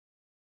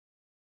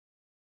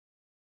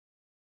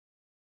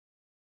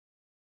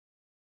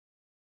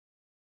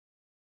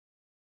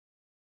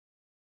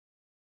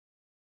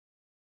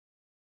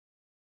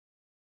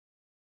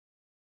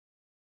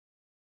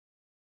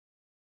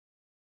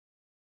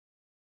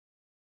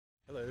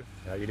Hello,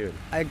 how are you doing?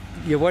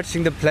 You're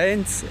watching the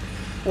planes.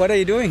 What are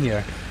you doing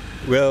here?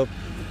 Well,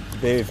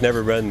 they've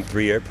never run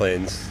 3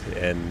 airplanes,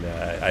 and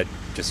I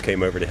just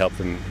came over to help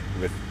them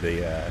with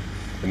the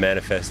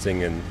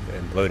manifesting and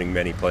loading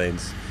many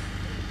planes.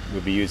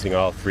 We'll be using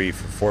all 3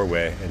 for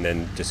 4-way, and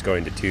then just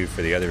going to 2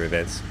 for the other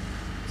events.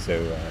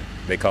 So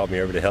they called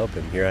me over to help,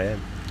 and here I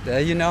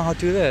am. You know how to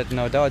do that,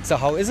 no doubt. So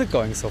how is it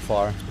going so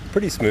far?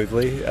 Pretty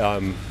smoothly.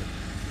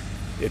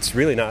 It's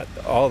really not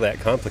all that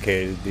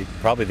complicated.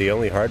 Probably the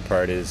only hard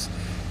part is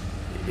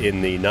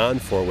in the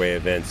non-4-way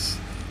events,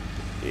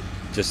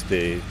 just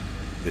the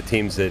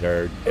teams that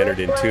are entered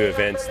in 2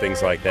 events,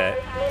 things like that,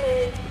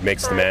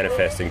 makes the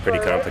manifesting pretty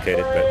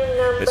complicated. But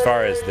as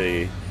far as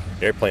the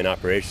airplane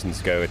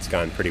operations go, it's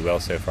gone pretty well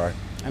so far.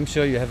 I'm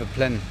sure you have a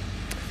plan.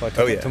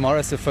 Oh, yeah. Tomorrow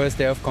is the first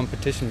day of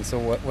competition, so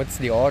what's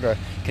the order?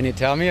 Can you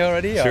tell me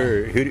already?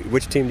 Sure.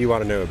 Which team do you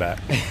want to know about?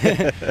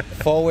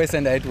 4-ways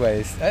and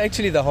 8-ways.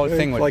 Actually, the whole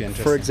thing would be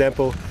interesting. For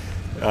example,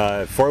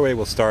 4-way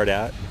will start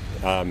out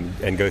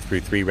and go through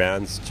 3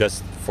 rounds,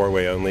 just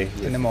 4-way only,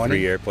 with in the morning.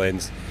 3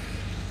 airplanes.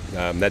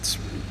 That's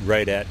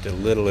right at a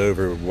little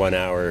over 1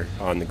 hour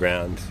on the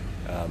ground.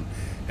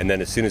 And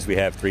then as soon as we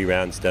have 3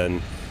 rounds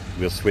done,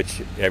 we'll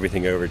switch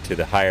everything over to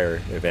the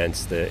higher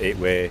events, the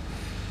 8-way,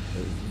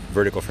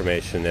 vertical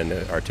formation, and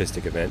the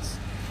artistic events.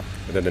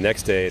 And then the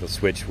next day it'll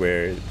switch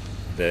where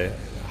the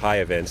high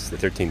events, the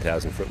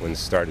 13,000-foot ones,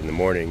 start in the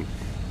morning,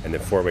 and the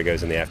 4-way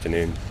goes in the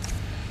afternoon.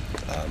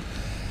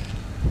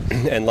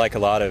 And like a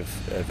lot of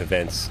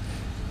events,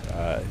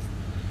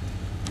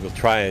 we'll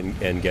try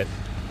and get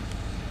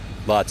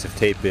lots of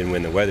tape in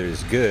when the weather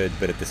is good,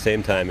 but at the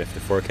same time, if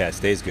the forecast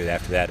stays good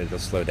after that, it'll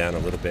slow down a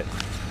little bit.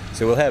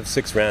 So we'll have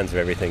 6 rounds of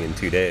everything in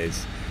 2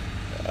 days.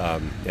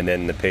 And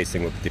then the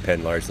pacing will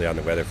depend largely on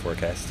the weather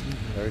forecast.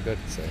 Very good.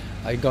 So,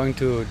 are you going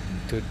to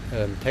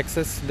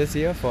Texas this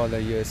year for the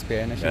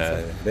USPA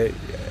National?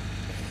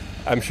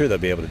 I'm sure they'll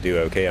be able to do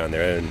okay on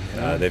their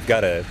own. They've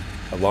got a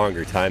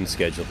longer time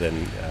schedule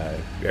than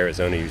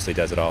Arizona usually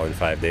does it all in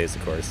 5 days,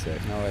 of course. So,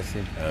 oh, I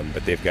see.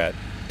 But they've got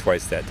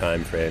twice that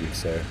time frame,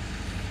 so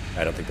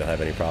I don't think they'll have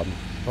any problem.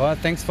 Well,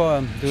 thanks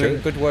for doing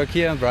good work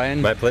here,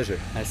 Brian. My pleasure.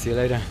 I'll see you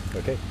later.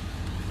 Okay.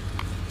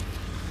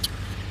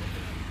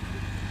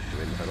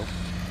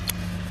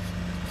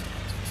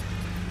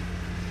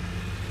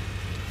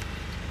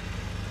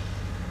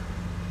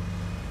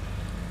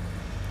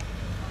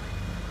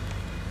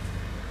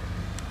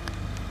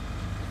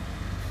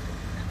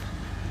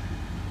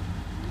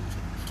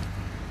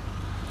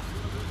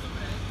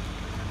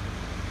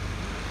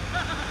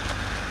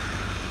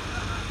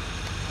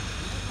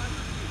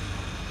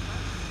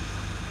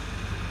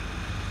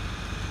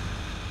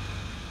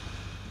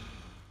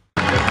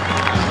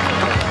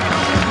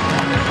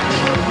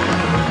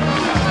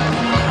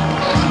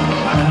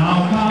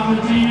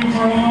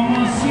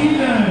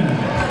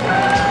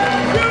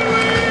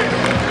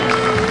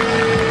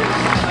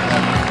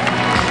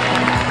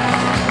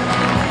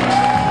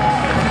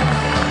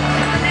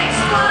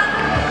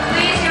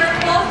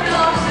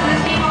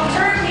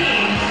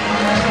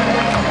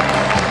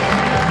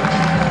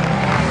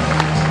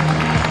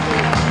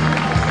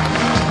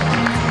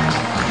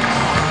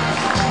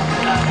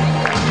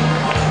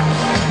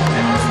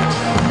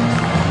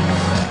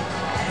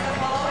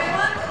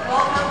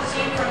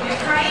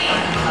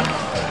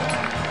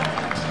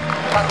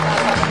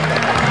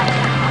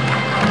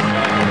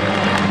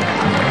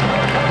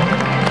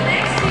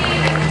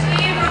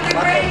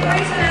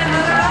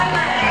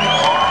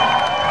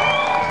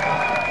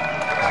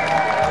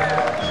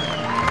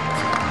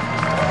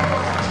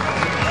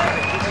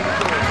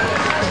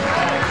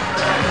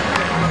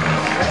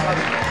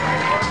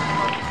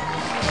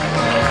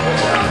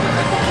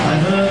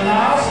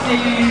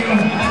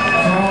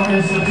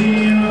 Is the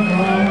team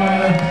from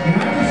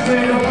United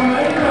States of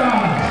America.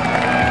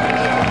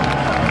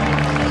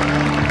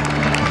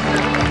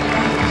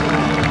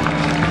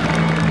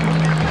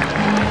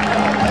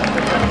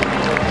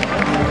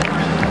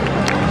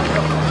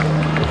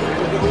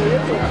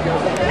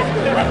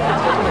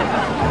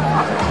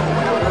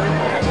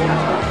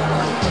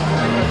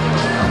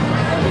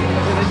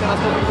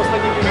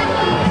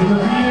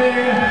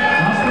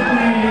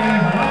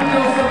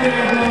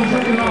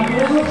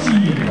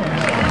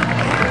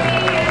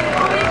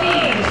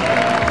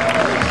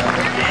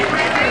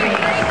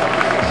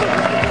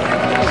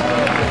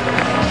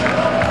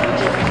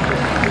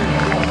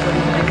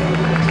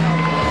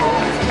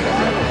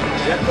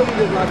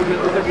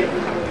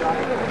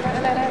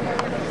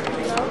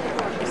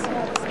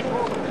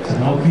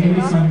 Na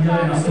chvíli jsme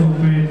měli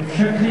nastoupit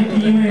všechny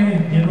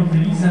týmy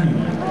jednotlivých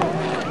zemí.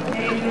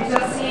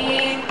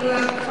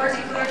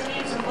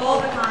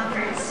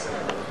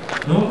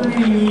 Dovolte mi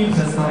nyní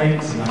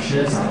představit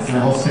naše vzácné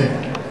hosty.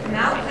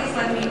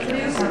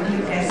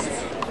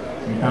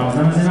 Vítám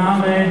zde mezi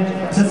námi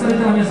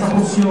představitel města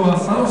Prostejova,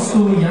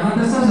 starostu Jana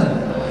Tesaře.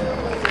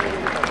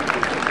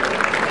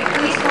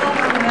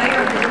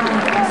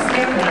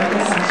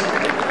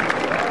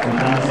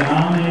 Vítám mezi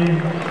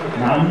námi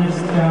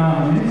náměstka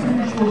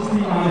ministryně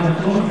školství a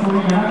tělovýchovy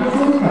Jana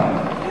Tesaře.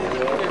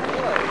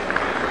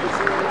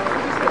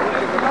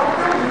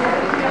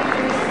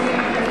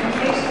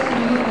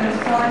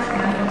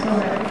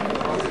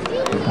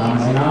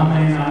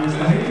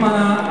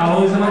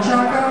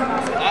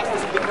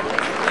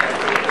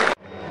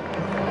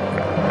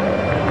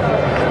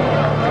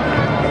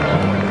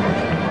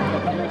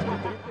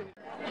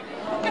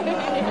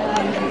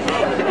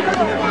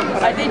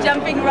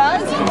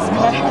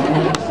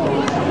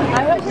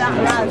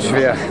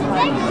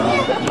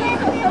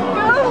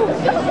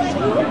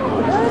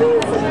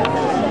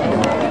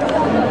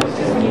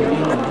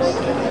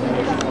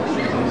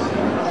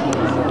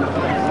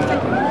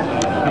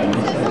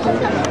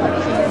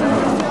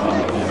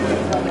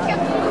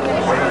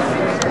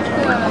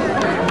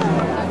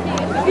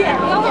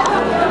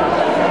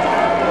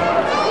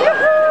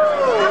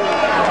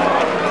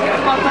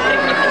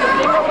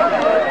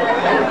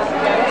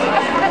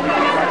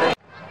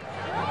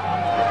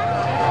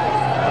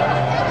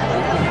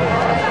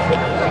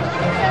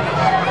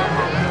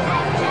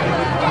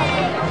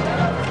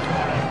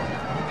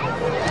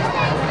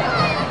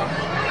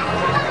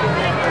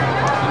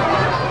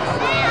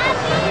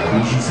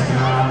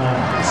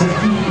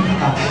 třetí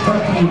a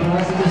čtvrtý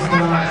velocista,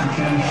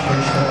 přičemž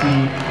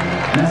čtvrtý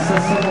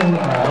nese sebou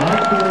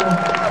vlajku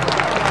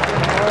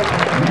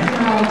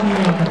Mezinárodní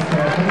letecké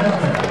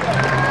federace.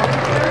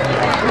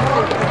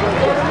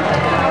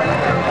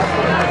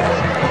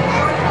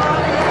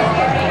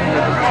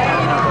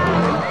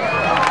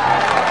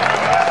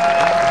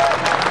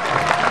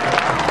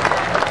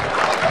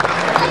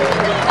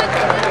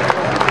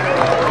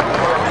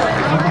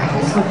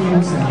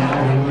 Poslednímu se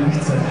nějakou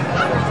nechce.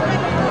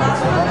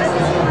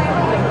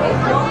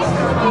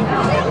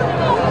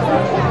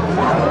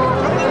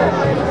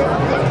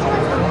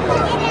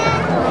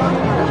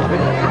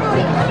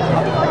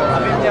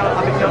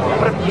 Aby měl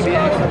první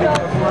věc.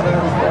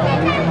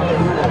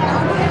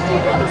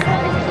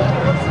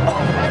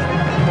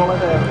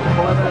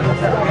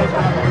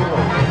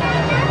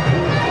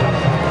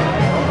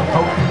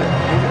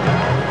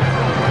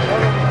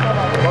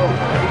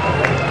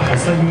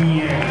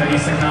 Poslední, který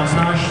se k nám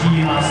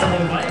znáší, má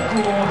sebou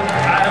vlajku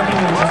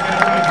aerotýmu České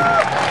republiky.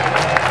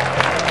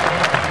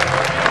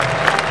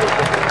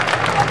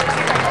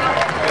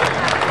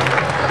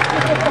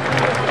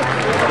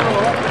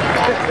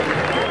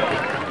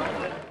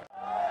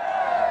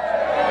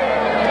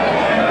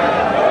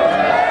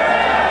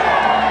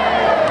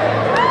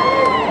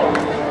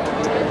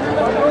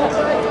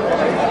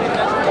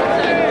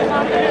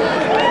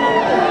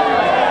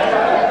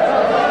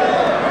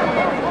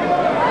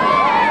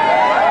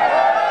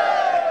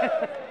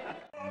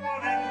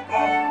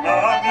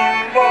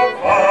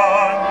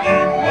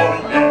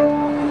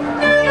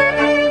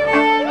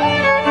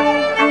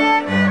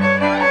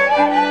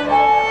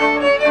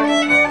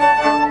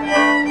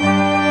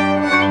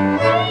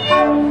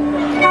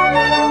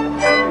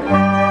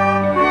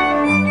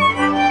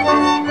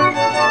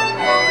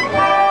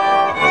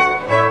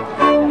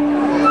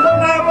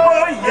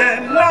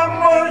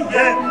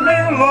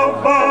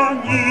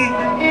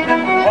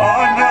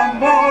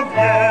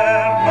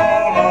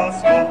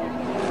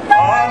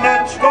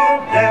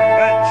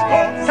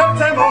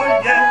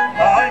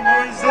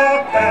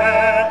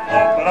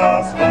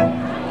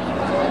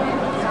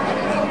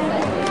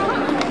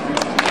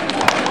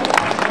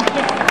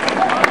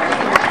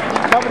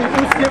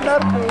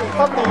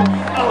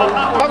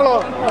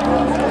 Pavlo,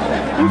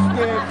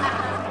 pustě.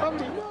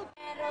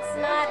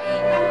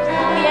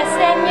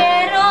 Pěseně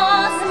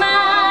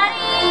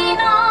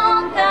rozmaríno,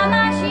 kam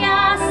až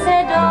já se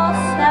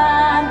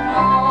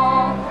dostanu.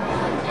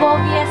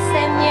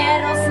 Povězte mě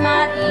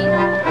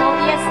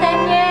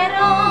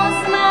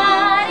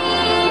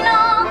rozmaríno,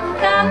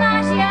 kam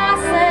až já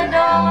se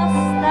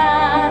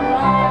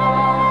dostanu.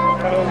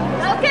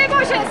 Velký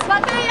Bože,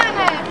 svatý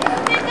Jane,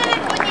 ty tedy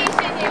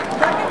ponížení.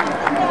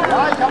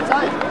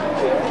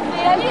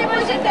 Milý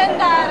Bože, ten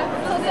dar,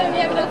 co ze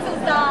mě v noci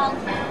zdál,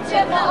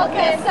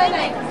 černooké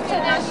senek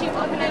před naším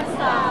oknem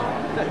stál.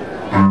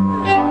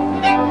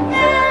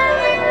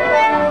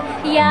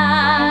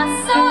 Já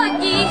jsou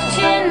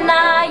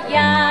dívčina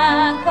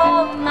jako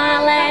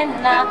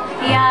malena,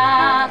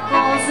 jako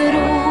z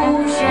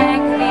růže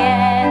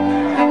květ,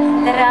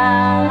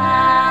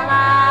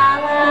 tra-la-la-la.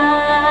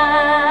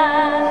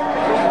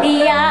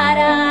 Já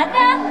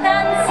ráda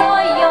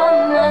tancuju,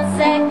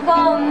 mozeko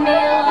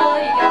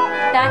miluju,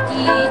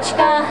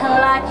 tatíčka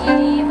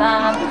hladí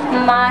vám,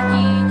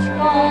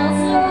 matičko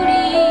zůstává.